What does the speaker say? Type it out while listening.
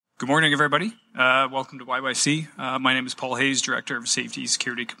Good morning, everybody. Welcome to YYC. My name is Paul Hayes, Director of Safety,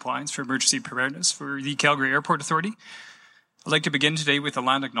 Security, Compliance for Emergency Preparedness for the Calgary Airport Authority. I'd like to begin today with a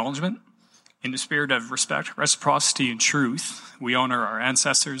land acknowledgement. In the spirit of respect, reciprocity, and truth, we honor our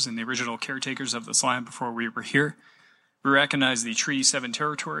ancestors and the original caretakers of this land before we were here. We recognize the Treaty 7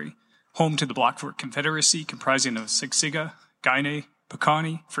 territory, home to the Blackfoot Confederacy, comprising of Siksika, Kainai,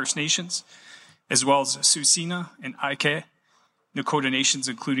 Piikani First Nations, as well as Tsuut'ina and Aike Nakota Nations,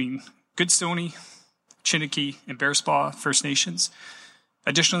 including Goodstoney, Chiniki, and Bearspaw First Nations.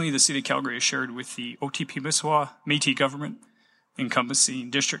 Additionally, the City of Calgary is shared with the OTP-Mississauga Métis government, encompassing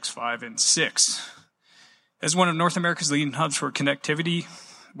Districts 5 and 6. As one of North America's leading hubs for connectivity,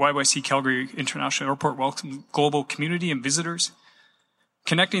 YYC Calgary International Airport welcomes global community and visitors,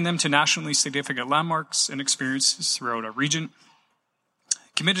 connecting them to nationally significant landmarks and experiences throughout our region.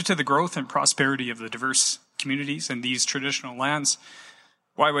 Committed to the growth and prosperity of the diverse communities in these traditional lands,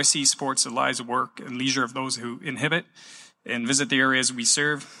 YYC supports the lives, work, and leisure of those who inhabit and visit the areas we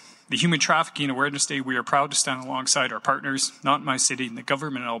serve. The Human Trafficking Awareness Day, we are proud to stand alongside our partners, Not In My City, and the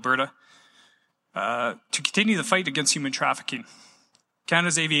government in Alberta, to continue the fight against human trafficking.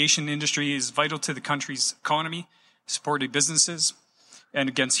 Canada's aviation industry is vital to the country's economy, supporting businesses, and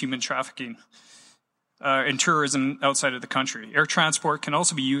against human trafficking and tourism outside of the country. Air transport can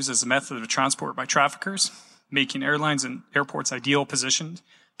also be used as a method of transport by traffickers, making airlines and airports ideal positioned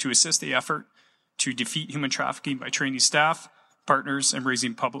to assist the effort to defeat human trafficking by training staff, partners, and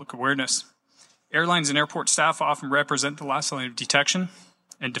raising public awareness. Airlines and airport staff often represent the last line of detection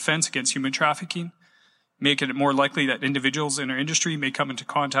and defense against human trafficking, making it more likely that individuals in our industry may come into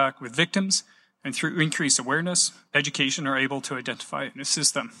contact with victims and through increased awareness, education are able to identify and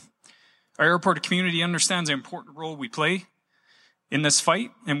assist them. Our airport community understands the important role we play in this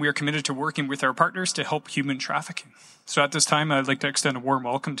fight, and we are committed to working with our partners to help human trafficking. So at this time, I'd like to extend a warm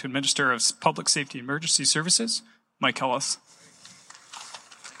welcome to Minister of Public Safety and Emergency Services, Mike Ellis.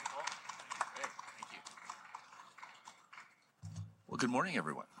 Well, good morning,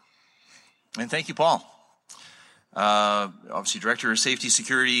 everyone. And thank you, Paul. Obviously, Director of Safety,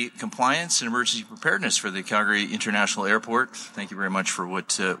 Security, Compliance, and Emergency Preparedness for the Calgary International Airport. Thank you very much for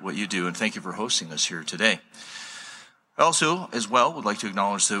what you do, and thank you for hosting us here today. I also, as well, would like to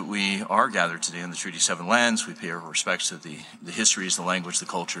acknowledge that we are gathered today on the Treaty 7 lands. We pay our respects to the histories, the language, the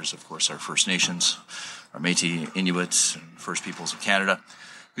cultures, of course, our First Nations, our Métis, Inuit, and First Peoples of Canada,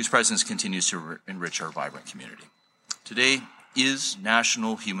 whose presence continues to enrich our vibrant community. Today is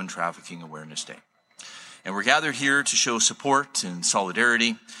National Human Trafficking Awareness Day. And we're gathered here to show support and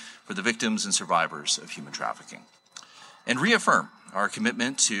solidarity for the victims and survivors of human trafficking, and reaffirm our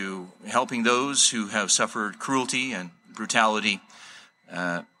commitment to helping those who have suffered cruelty and brutality,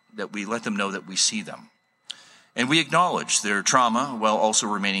 that we let them know that we see them. And we acknowledge their trauma while also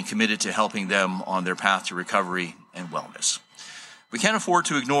remaining committed to helping them on their path to recovery and wellness. We can't afford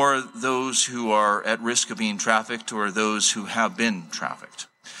to ignore those who are at risk of being trafficked or those who have been trafficked.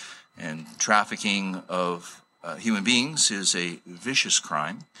 And trafficking of human beings is a vicious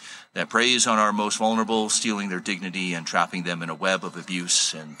crime that preys on our most vulnerable, stealing their dignity and trapping them in a web of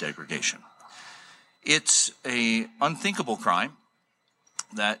abuse and degradation. It's an unthinkable crime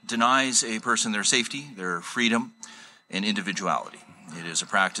that denies a person their safety, their freedom, and individuality. It is a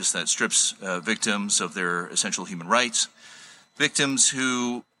practice that strips victims of their essential human rights, victims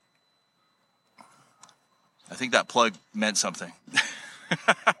who... I think that plug meant something.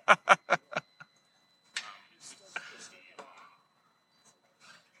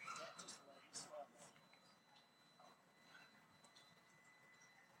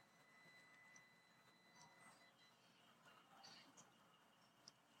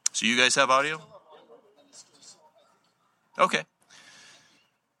 So you guys have audio? Okay.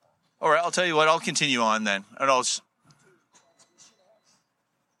 All right, I'll tell you what, I'll continue on then.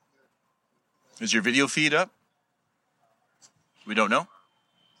 Is your video feed up? We don't know?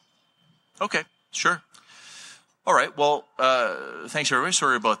 Okay, sure. All right, well, thanks everybody.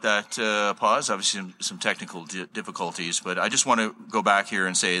 Sorry about that pause. Obviously some technical difficulties, but I just want to go back here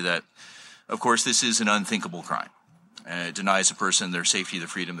and say that, of course, this is an unthinkable crime. It denies a person their safety, their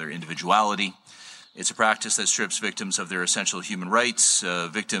freedom, their individuality. It's a practice that strips victims of their essential human rights,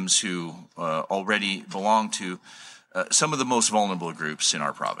 victims who already belong to some of the most vulnerable groups in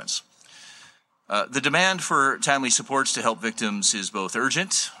our province. The demand for timely supports to help victims is both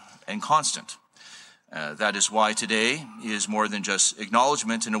urgent and constant. That is why today is more than just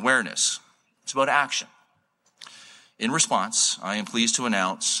acknowledgement and awareness. It's about action. In response, I am pleased to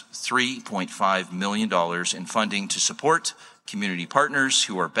announce $3.5 million in funding to support community partners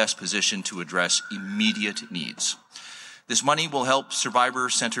who are best positioned to address immediate needs. This money will help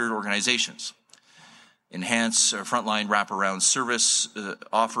survivor-centered organizations enhance frontline wraparound service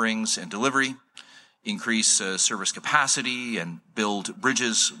offerings and delivery, increase service capacity, and build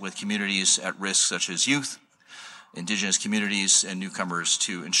bridges with communities at risk such as youth, Indigenous communities, and newcomers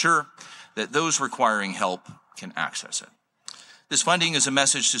to ensure that those requiring help can access it. This funding is a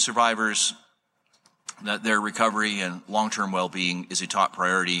message to survivors that their recovery and long-term well-being is a top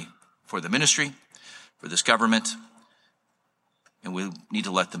priority for the ministry, for this government, and we need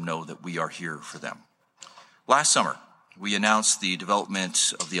to let them know that we are here for them. Last summer, we announced the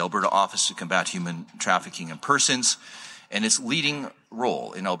development of the Alberta Office to Combat Human Trafficking in Persons and its leading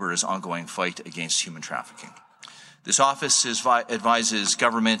role in Alberta's ongoing fight against human trafficking. This office advises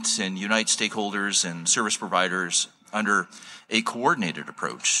government and unites stakeholders and service providers under a coordinated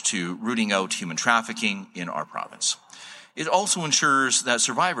approach to rooting out human trafficking in our province. It also ensures that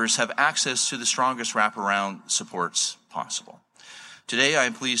survivors have access to the strongest wraparound supports possible. Today, I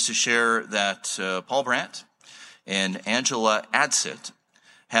am pleased to share that Paul Brandt and Angela Adsit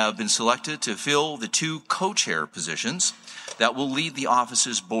have been selected to fill the 2 co-chair positions that will lead the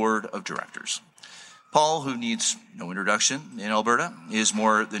office's board of directors. Paul, who needs no introduction in Alberta, is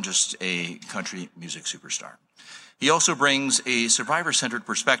more than just a country music superstar. He also brings a survivor-centered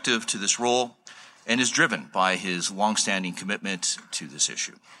perspective to this role and is driven by his longstanding commitment to this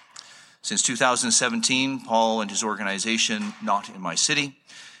issue. Since 2017, Paul and his organization, Not in My City,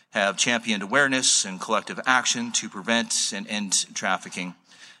 have championed awareness and collective action to prevent and end trafficking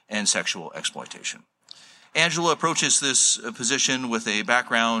and sexual exploitation. Angela approaches this position with a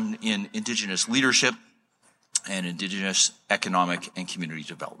background in Indigenous leadership and Indigenous economic and community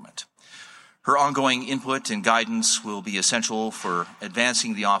development. Her ongoing input and guidance will be essential for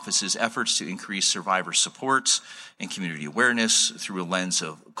advancing the office's efforts to increase survivor support and community awareness through a lens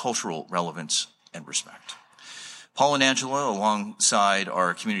of cultural relevance and respect. Paul and Angela, alongside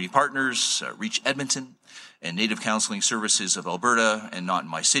our community partners, Reach Edmonton and Native Counseling Services of Alberta and Not in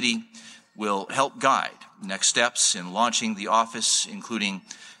My City, will help guide next steps in launching the office, including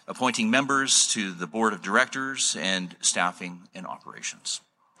appointing members to the board of directors and staffing and operations.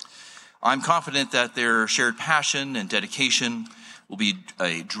 I'm confident that their shared passion and dedication will be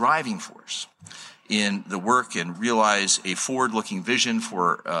a driving force in the work and realize a forward-looking vision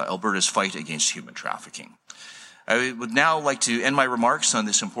for Alberta's fight against human trafficking. I would now like to end my remarks on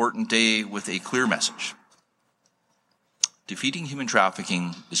this important day with a clear message. Defeating human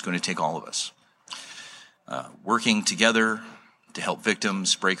trafficking is going to take all of us. Working together to help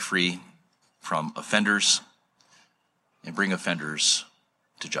victims break free from offenders and bring offenders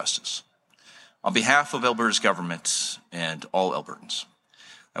to justice. On behalf of Alberta's government and all Albertans,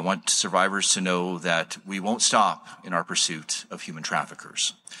 I want survivors to know that we won't stop in our pursuit of human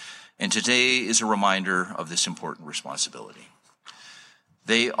traffickers. And today is a reminder of this important responsibility.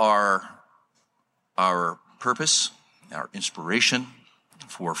 They are our purpose, our inspiration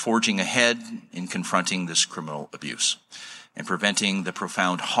for forging ahead in confronting this criminal abuse and preventing the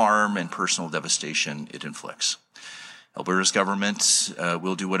profound harm and personal devastation it inflicts. Alberta's government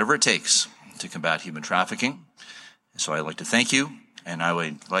will do whatever it takes to combat human trafficking. So I'd like to thank you, and I would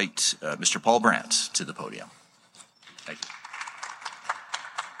invite Mr. Paul Brandt to the podium. Thank you.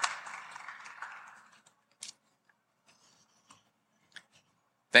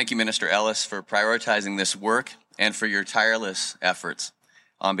 Thank you, Minister Ellis, for prioritizing this work and for your tireless efforts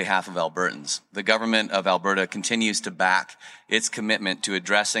on behalf of Albertans. The government of Alberta continues to back its commitment to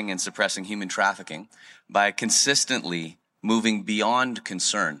addressing and suppressing human trafficking by consistently moving beyond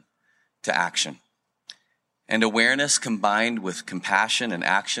concern to action. And awareness combined with compassion and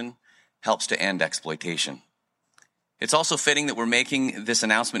action helps to end exploitation. It's also fitting that we're making this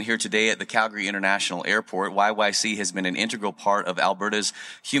announcement here today at the Calgary International Airport. YYC has been an integral part of Alberta's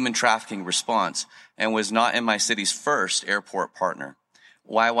human trafficking response and was Not in My City's first airport partner.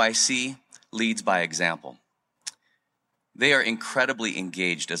 YYC leads by example. They are incredibly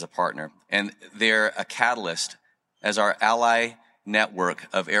engaged as a partner, and they're a catalyst as our ally network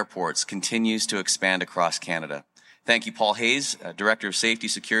of airports continues to expand across Canada. Thank you, Paul Hayes, Director of Safety,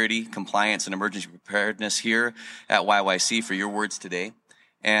 Security, Compliance, and Emergency Preparedness here at YYC for your words today.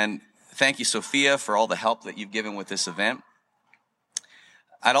 And thank you, Sophia, for all the help that you've given with this event.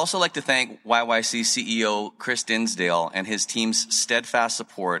 I'd also like to thank YYC CEO Chris Dinsdale and his team's steadfast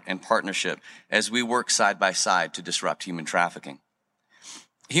support and partnership as we work side by side to disrupt human trafficking.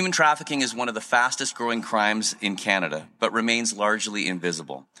 Human trafficking is one of the fastest growing crimes in Canada, but remains largely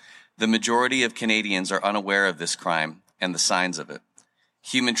invisible. The majority of Canadians are unaware of this crime and the signs of it.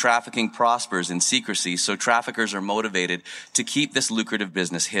 Human trafficking prospers in secrecy, so traffickers are motivated to keep this lucrative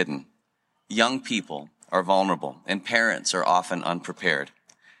business hidden. Young people are vulnerable, and parents are often unprepared.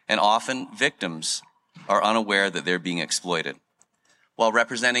 And often, victims are unaware that they're being exploited. While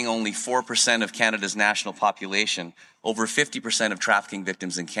representing only 4% of Canada's national population, over 50% of trafficking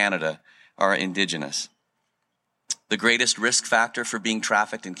victims in Canada are Indigenous. The greatest risk factor for being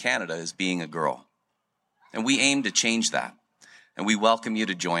trafficked in Canada is being a girl. And we aim to change that, and we welcome you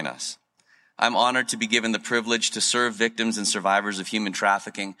to join us. I'm honored to be given the privilege to serve victims and survivors of human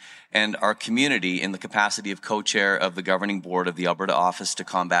trafficking and our community in the capacity of co-chair of the governing board of the Alberta Office to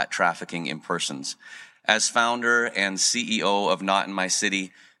Combat Trafficking in Persons. As founder and CEO of Not in My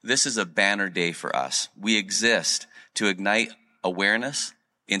City, this is a banner day for us. We exist to ignite awareness,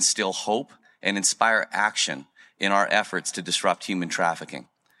 instill hope, and inspire action in our efforts to disrupt human trafficking.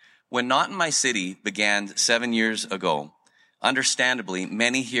 When Not in My City began 7 years ago, understandably,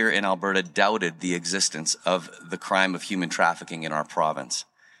 many here in Alberta doubted the existence of the crime of human trafficking in our province.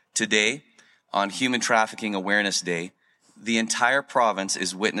 Today, on Human Trafficking Awareness Day, the entire province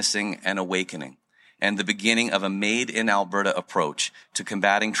is witnessing an awakening and the beginning of a made-in-Alberta approach to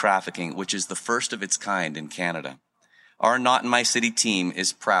combating trafficking, which is the first of its kind in Canada. Our Not in My City team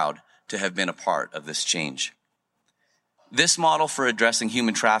is proud to have been a part of this change. This model for addressing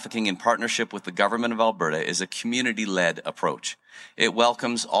human trafficking in partnership with the government of Alberta is a community-led approach. It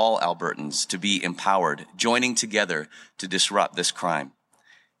welcomes all Albertans to be empowered, joining together to disrupt this crime.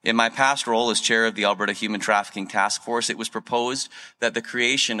 In my past role as chair of the Alberta Human Trafficking Task Force, it was proposed that the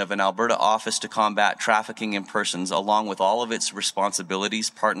creation of an Alberta Office to Combat Trafficking in Persons, along with all of its responsibilities,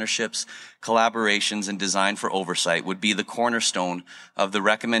 partnerships, collaborations, and design for oversight, would be the cornerstone of the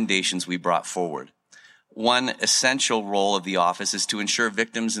recommendations we brought forward. One essential role of the office is to ensure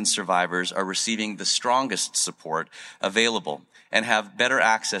victims and survivors are receiving the strongest support available and have better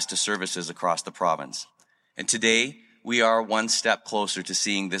access to services across the province. And today, we are one step closer to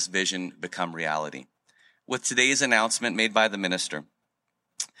seeing this vision become reality. With today's announcement made by the Minister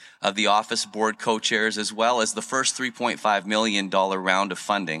of the Office Board co-chairs, as well as the first $3.5 million round of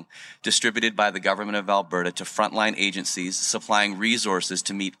funding distributed by the Government of Alberta to frontline agencies supplying resources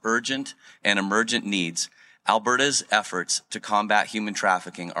to meet urgent and emergent needs, Alberta's efforts to combat human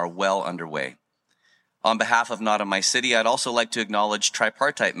trafficking are well underway. On behalf of Not in My City, I'd also like to acknowledge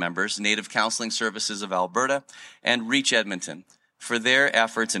tripartite members, Native Counselling Services of Alberta and Reach Edmonton, for their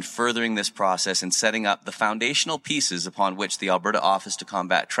efforts in furthering this process and setting up the foundational pieces upon which the Alberta Office to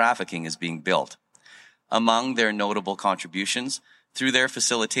Combat Trafficking is being built. Among their notable contributions, through their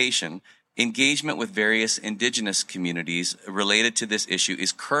facilitation, engagement with various Indigenous communities related to this issue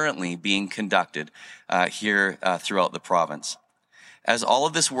is currently being conducted here throughout the province. As all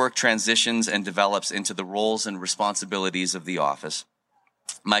of this work transitions and develops into the roles and responsibilities of the office,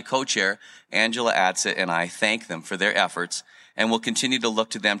 my co-chair, Angela Adsett, and I thank them for their efforts and will continue to look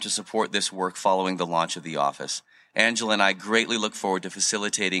to them to support this work following the launch of the office. Angela and I greatly look forward to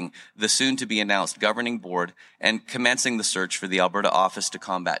facilitating the soon-to-be-announced governing board and commencing the search for the Alberta Office to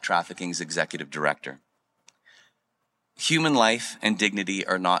Combat Trafficking's executive director. Human life and dignity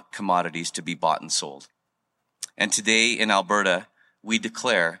are not commodities to be bought and sold. And today in Alberta, we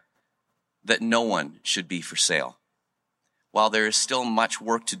declare that no one should be for sale. While there is still much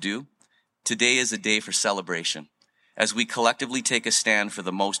work to do, today is a day for celebration as we collectively take a stand for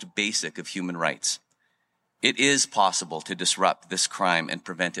the most basic of human rights. It is possible to disrupt this crime and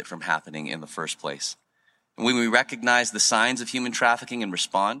prevent it from happening in the first place. And when we recognize the signs of human trafficking and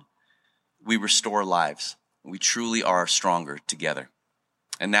respond, we restore lives. We truly are stronger together.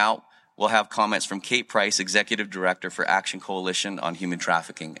 And now we'll have comments from Kate Price, Executive Director for Action Coalition on Human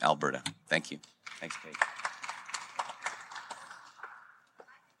Trafficking, Alberta. Thank you. Thanks, Kate.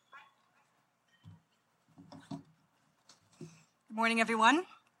 Good morning, everyone.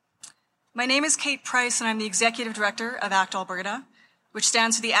 My name is Kate Price, and I'm the Executive Director of ACT Alberta, which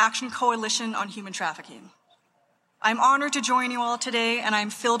stands for the Action Coalition on Human Trafficking. I'm honored to join you all today, and I'm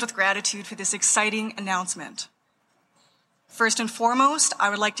filled with gratitude for this exciting announcement. First and foremost, I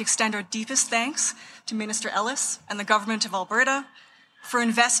would like to extend our deepest thanks to Minister Ellis and the Government of Alberta for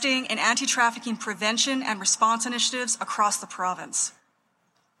investing in anti-trafficking prevention and response initiatives across the province.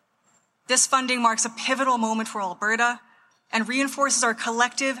 This funding marks a pivotal moment for Alberta and reinforces our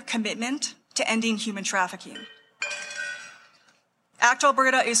collective commitment to ending human trafficking. ACT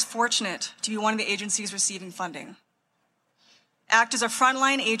Alberta is fortunate to be one of the agencies receiving funding. ACT is a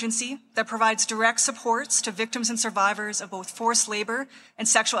frontline agency that provides direct supports to victims and survivors of both forced labor and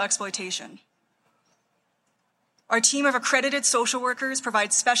sexual exploitation. Our team of accredited social workers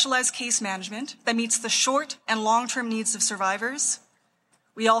provides specialized case management that meets the short and long-term needs of survivors.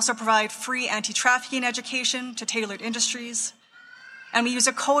 We also provide free anti-trafficking education to tailored industries, and we use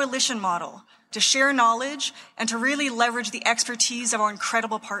a coalition model to share knowledge, and to really leverage the expertise of our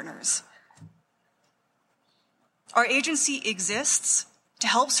incredible partners. Our agency exists to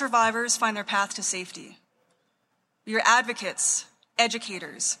help survivors find their path to safety. We are advocates,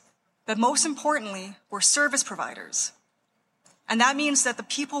 educators, but most importantly, we're service providers. And that means that the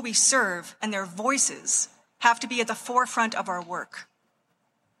people we serve and their voices have to be at the forefront of our work.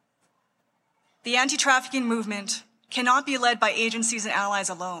 The anti-trafficking movement cannot be led by agencies and allies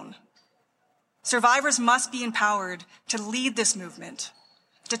alone. Survivors must be empowered to lead this movement,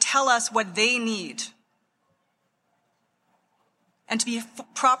 to tell us what they need, and to be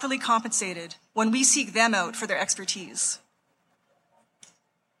properly compensated when we seek them out for their expertise.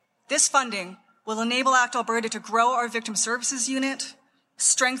 This funding will enable ACT Alberta to grow our victim services unit,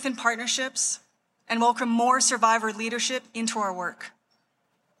 strengthen partnerships, and welcome more survivor leadership into our work.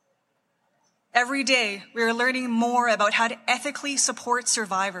 Every day, we are learning more about how to ethically support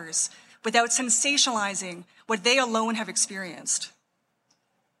survivors without sensationalizing what they alone have experienced.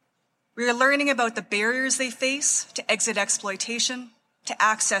 We are learning about the barriers they face to exit exploitation, to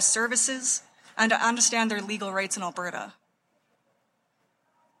access services, and to understand their legal rights in Alberta.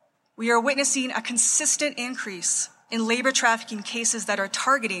 We are witnessing a consistent increase in labor trafficking cases that are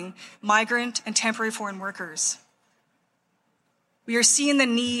targeting migrant and temporary foreign workers. We are seeing the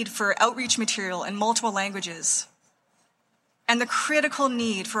need for outreach material in multiple languages and the critical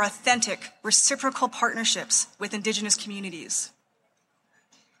need for authentic, reciprocal partnerships with Indigenous communities.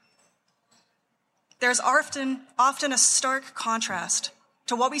 There's often a stark contrast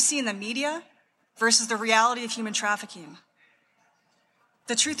to what we see in the media versus the reality of human trafficking.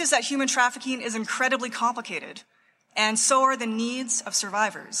 The truth is that human trafficking is incredibly complicated, and so are the needs of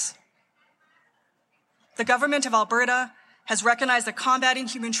survivors. The government of Alberta has recognized that combating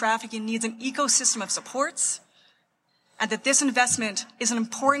human trafficking needs an ecosystem of supports, and that this investment is an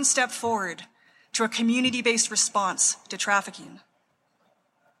important step forward to a community-based response to trafficking.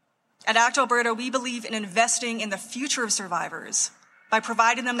 At ACT Alberta, we believe in investing in the future of survivors by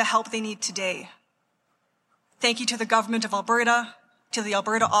providing them the help they need today. Thank you to the Government of Alberta, to the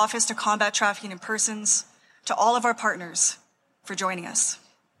Alberta Office to Combat Trafficking in Persons, to all of our partners for joining us.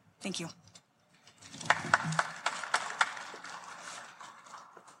 Thank you.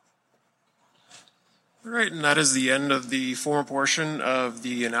 All right, and that is the end of the formal portion of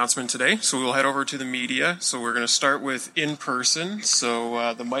the announcement today. So we'll head over to the media. So we're going to start with in person.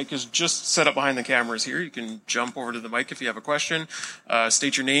 So the mic is just set up behind the cameras here. You can jump over to the mic if you have a question.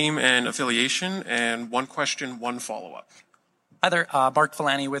 State your name and affiliation, and one question, one follow-up. Hi there, Mark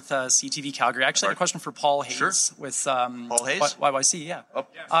Villani with CTV Calgary. I actually had a question for Paul Hayes. Sure. With Paul Hayes? YYC, yeah. Oh.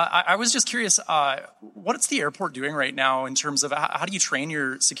 I was just curious, what's the airport doing right now in terms of how do you train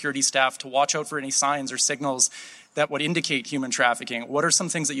your security staff to watch out for any signs or signals that would indicate human trafficking? What are some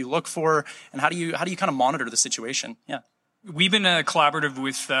things that you look for, and how do you kind of monitor the situation? Yeah. We've been collaborative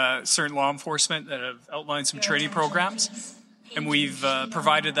with certain law enforcement that have outlined some training programs. And we've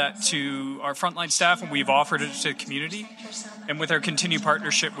provided that to our frontline staff, and we've offered it to the community. And with our continued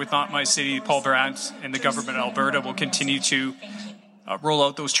partnership with Not My City, Paul Brandt, and the Government of Alberta, we'll continue to roll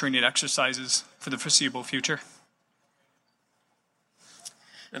out those training exercises for the foreseeable future.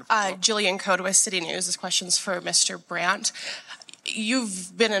 Jillian Coda with City News. This question's for Mr. Brandt.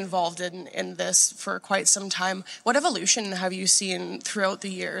 You've been involved in this for quite some time. What evolution have you seen throughout the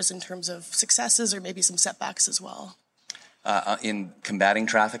years in terms of successes or maybe some setbacks as well? In combating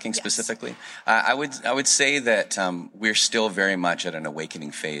trafficking specifically, I would say that we're still very much at an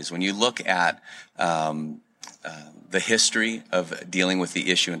awakening phase. When you look at the history of dealing with the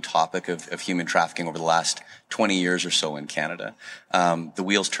issue and topic of human trafficking over the last 20 years or so in Canada, the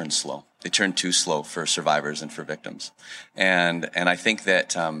wheels turn slow. They turn too slow for survivors and for victims. And I think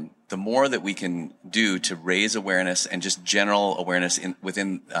that the more that we can do to raise awareness and just general awareness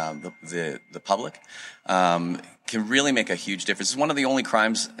within the public can really make a huge difference. It's one of the only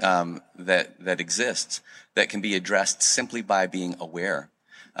crimes that exists that can be addressed simply by being aware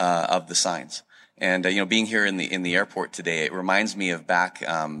of the signs. And being here in the airport today, it reminds me of back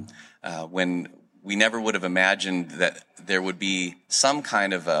when we never would have imagined that there would be some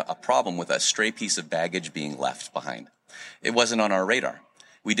kind of a problem with a stray piece of baggage being left behind. It wasn't on our radar.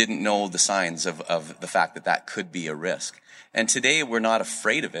 We didn't know the signs of the fact that could be a risk. And today we're not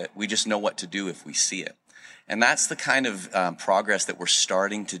afraid of it. We just know what to do if we see it. And that's the kind of progress that we're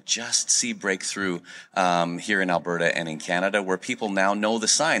starting to just see break through here in Alberta and in Canada, where people now know the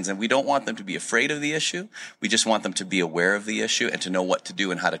signs. And we don't want them to be afraid of the issue. We just want them to be aware of the issue and to know what to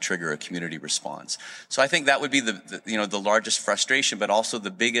do and how to trigger a community response. So I think that would be the largest frustration, but also the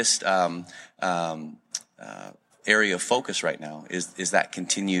biggest area of focus right now is that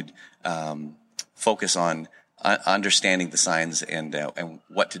continued focus on understanding the signs and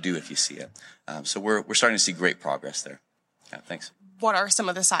what to do if you see it. So we're starting to see great progress there. Yeah, thanks. What are some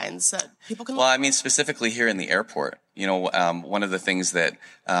of the signs that people can Well, I mean, specifically here in the airport, one of the things that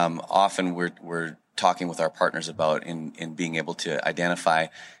often we're talking with our partners about in being able to identify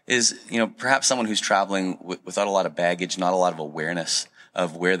is, perhaps someone who's traveling without a lot of baggage, not a lot of awareness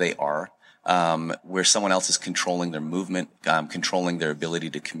of where they are, where someone else is controlling their movement, controlling their ability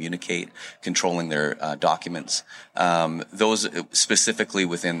to communicate, controlling their documents. Those specifically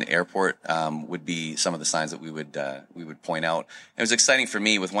within the airport would be some of the signs that we would point out. It was exciting for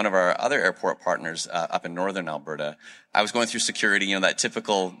me with one of our other airport partners up in northern Alberta. I was going through security, that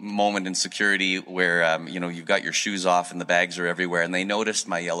typical moment in security where you've got your shoes off and the bags are everywhere, and they noticed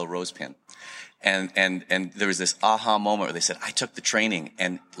my yellow rose pin. And there was this aha moment where they said, I took the training,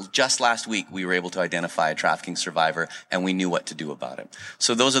 and just last week we were able to identify a trafficking survivor, and we knew what to do about it.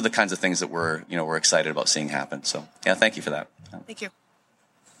 So those are the kinds of things that we're excited about seeing happen. So yeah, thank you for that. Thank you.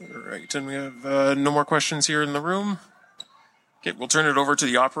 All right, and we have no more questions here in the room. Okay, we'll turn it over to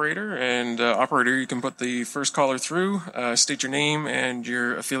the operator, and operator, you can put the first caller through, state your name and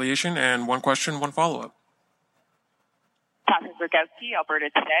your affiliation, and one question, one follow-up. Tasha Zerkowski, Alberta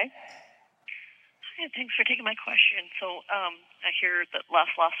Today. Hi, thanks for taking my question. So I hear that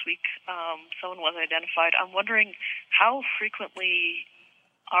last week someone was identified. I'm wondering how frequently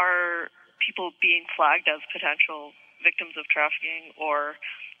are people being flagged as potential victims of trafficking or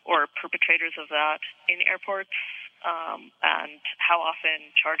perpetrators of that in airports, and how often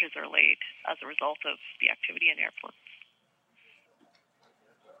charges are laid as a result of the activity in airports?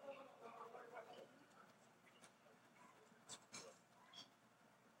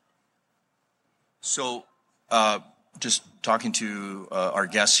 So, just talking to our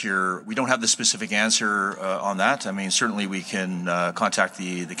guests here, we don't have the specific answer on that. I mean, certainly we can contact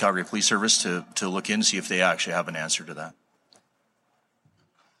the Calgary Police Service to look in, see if they actually have an answer to that.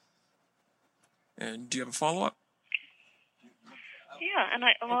 And do you have a follow-up? Yeah, and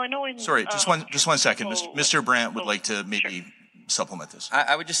I know in... Sorry, just one second. Mr. Brandt would like to maybe supplement this.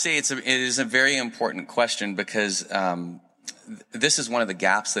 I would just say it is a very important question because this is one of the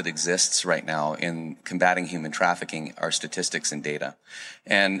gaps that exists right now in combating human trafficking, our statistics and data.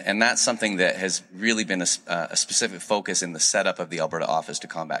 And that's something that has really been a specific focus in the setup of the Alberta Office to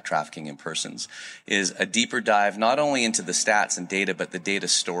Combat Trafficking in Persons, is a deeper dive not only into the stats and data, but the data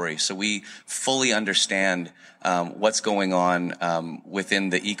story. So we fully understand what's going on within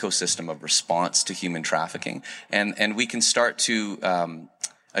the ecosystem of response to human trafficking. And we can start to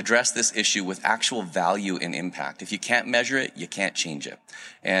address this issue with actual value and impact. If you can't measure it, you can't change it.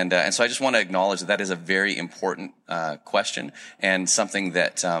 And so I just want to acknowledge that is a very important question and something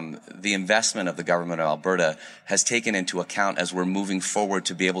that the investment of the government of Alberta has taken into account as we're moving forward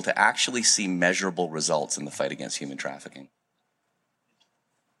to be able to actually see measurable results in the fight against human trafficking.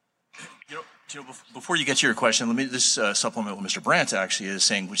 Before you get to your question, let me just supplement what Mr. Brandt actually is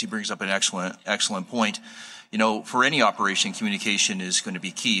saying, which he brings up an excellent point. For any operation, communication is going to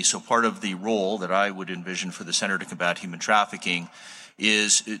be key. So part of the role that I would envision for the Center to Combat Human Trafficking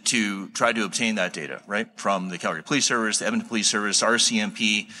is to try to obtain that data, right, from the Calgary Police Service, the Edmonton Police Service,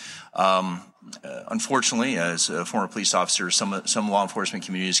 RCMP. Unfortunately, as a former police officer, some law enforcement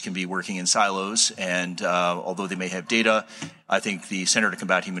communities can be working in silos, and although they may have data, I think the Center to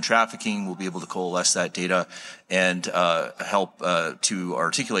Combat Human Trafficking will be able to coalesce that data and help to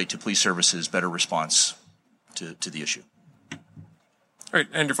articulate to police services better response to the issue. All right,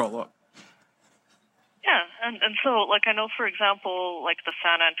 and your follow-up. Yeah, and so, I know, for example, the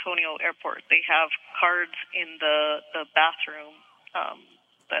San Antonio airport, they have cards in the bathroom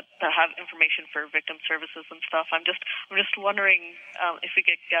that have information for victim services and stuff. I'm just wondering if we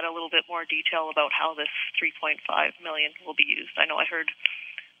could get a little bit more detail about how this $3.5 million will be used. I know I heard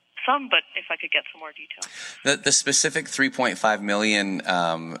some, but if I could get some more detail. The specific $3.5 million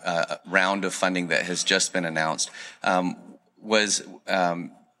round of funding that has just been announced was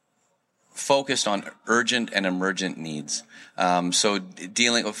focused on urgent and emergent needs. So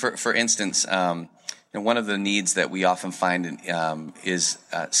dealing, for instance, one of the needs that we often find is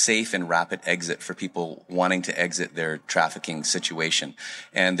safe and rapid exit for people wanting to exit their trafficking situation.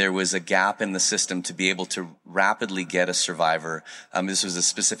 And there was a gap in the system to be able to rapidly get a survivor. This was a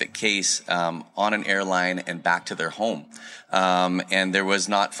specific case on an airline and back to their home. And there was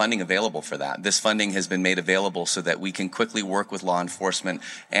not funding available for that. This funding has been made available so that we can quickly work with law enforcement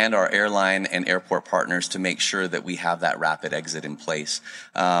and our airline and airport partners to make sure that we have that rapid exit in place.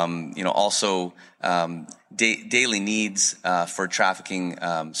 Also, daily needs for trafficking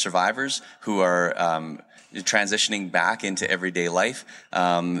survivors who are transitioning back into everyday life,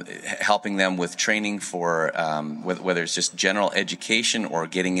 helping them with training for whether it's just general education or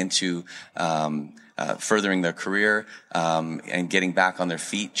getting into furthering their career and getting back on their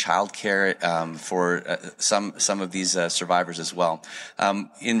feet, childcare for some of these survivors as well.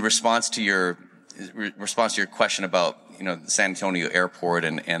 In response to your question about the San Antonio airport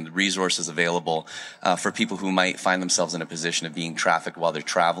and the resources available for people who might find themselves in a position of being trafficked while they're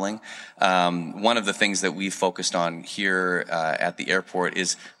traveling. One of the things that we've focused on here at the airport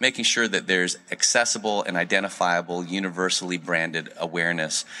is making sure that there's accessible and identifiable, universally branded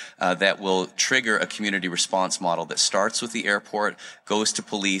awareness that will trigger a community response model that starts with the airport, goes to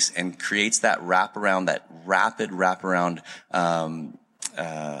police, and creates that wraparound, that rapid wraparound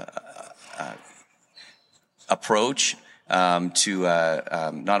approach to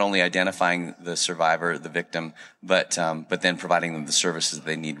not only identifying the survivor, the victim, but then providing them the services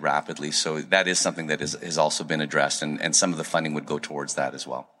they need rapidly. So that is something that has also been addressed, and some of the funding would go towards that as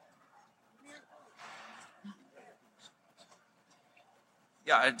well.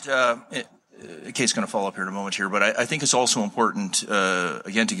 Yeah, Kate's going to follow up here in a moment here, but I think it's also important,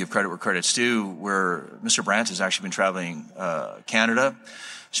 again, to give credit where credit's due, where Mr. Brandt has actually been traveling Canada.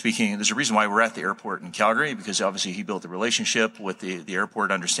 Speaking, there's a reason why we're at the airport in Calgary, because obviously he built a relationship with the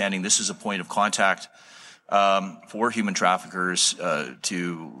airport, understanding this is a point of contact for human traffickers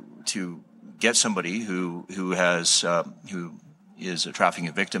to get somebody who is a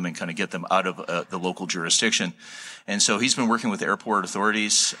trafficking victim and kind of get them out of the local jurisdiction. And so he's been working with the airport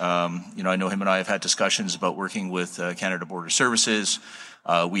authorities. I know him and I have had discussions about working with Canada Border Services.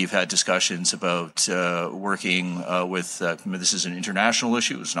 We've had discussions about working with, this is an international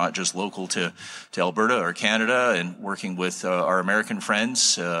issue, it's not just local to Alberta or Canada, and working with our American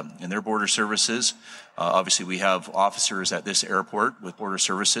friends and their border services. Obviously, we have officers at this airport with border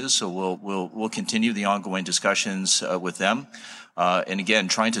services, so we'll continue the ongoing discussions with them. And again,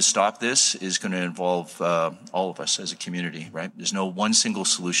 trying to stop this is going to involve all of us as a community, right? There's no one single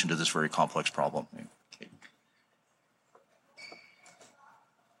solution to this very complex problem.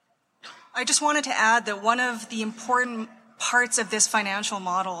 I just wanted to add that one of the important parts of this financial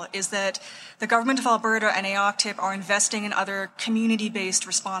model is that the Government of Alberta and AOCTIP are investing in other community-based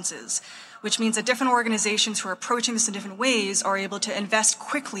responses, which means that different organizations who are approaching this in different ways are able to invest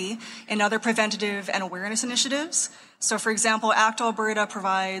quickly in other preventative and awareness initiatives. So, for example, ACT Alberta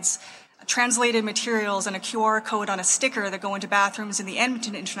provides translated materials and a QR code on a sticker that go into bathrooms in the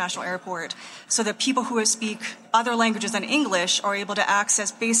Edmonton International Airport so that people who speak other languages than English are able to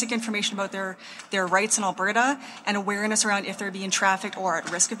access basic information about their rights in Alberta and awareness around if they're being trafficked or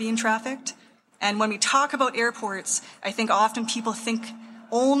at risk of being trafficked. And when we talk about airports, I think often people think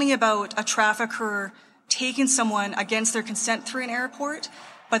only about a trafficker taking someone against their consent through an airport,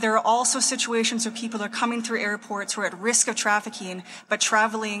 but there are also situations where people are coming through airports who are at risk of trafficking, but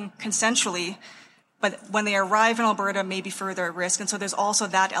traveling consensually, but when they arrive in Alberta, may be further at risk. And so there's also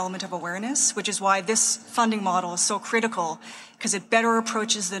that element of awareness, which is why this funding model is so critical, because it better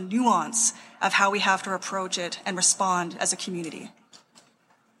approaches the nuance of how we have to approach it and respond as a community.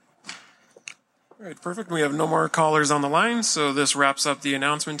 All right, perfect. We have no more callers on the line, so this wraps up the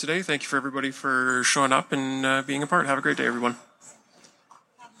announcement today. Thank you for everybody for showing up and being a part. Have a great day, everyone.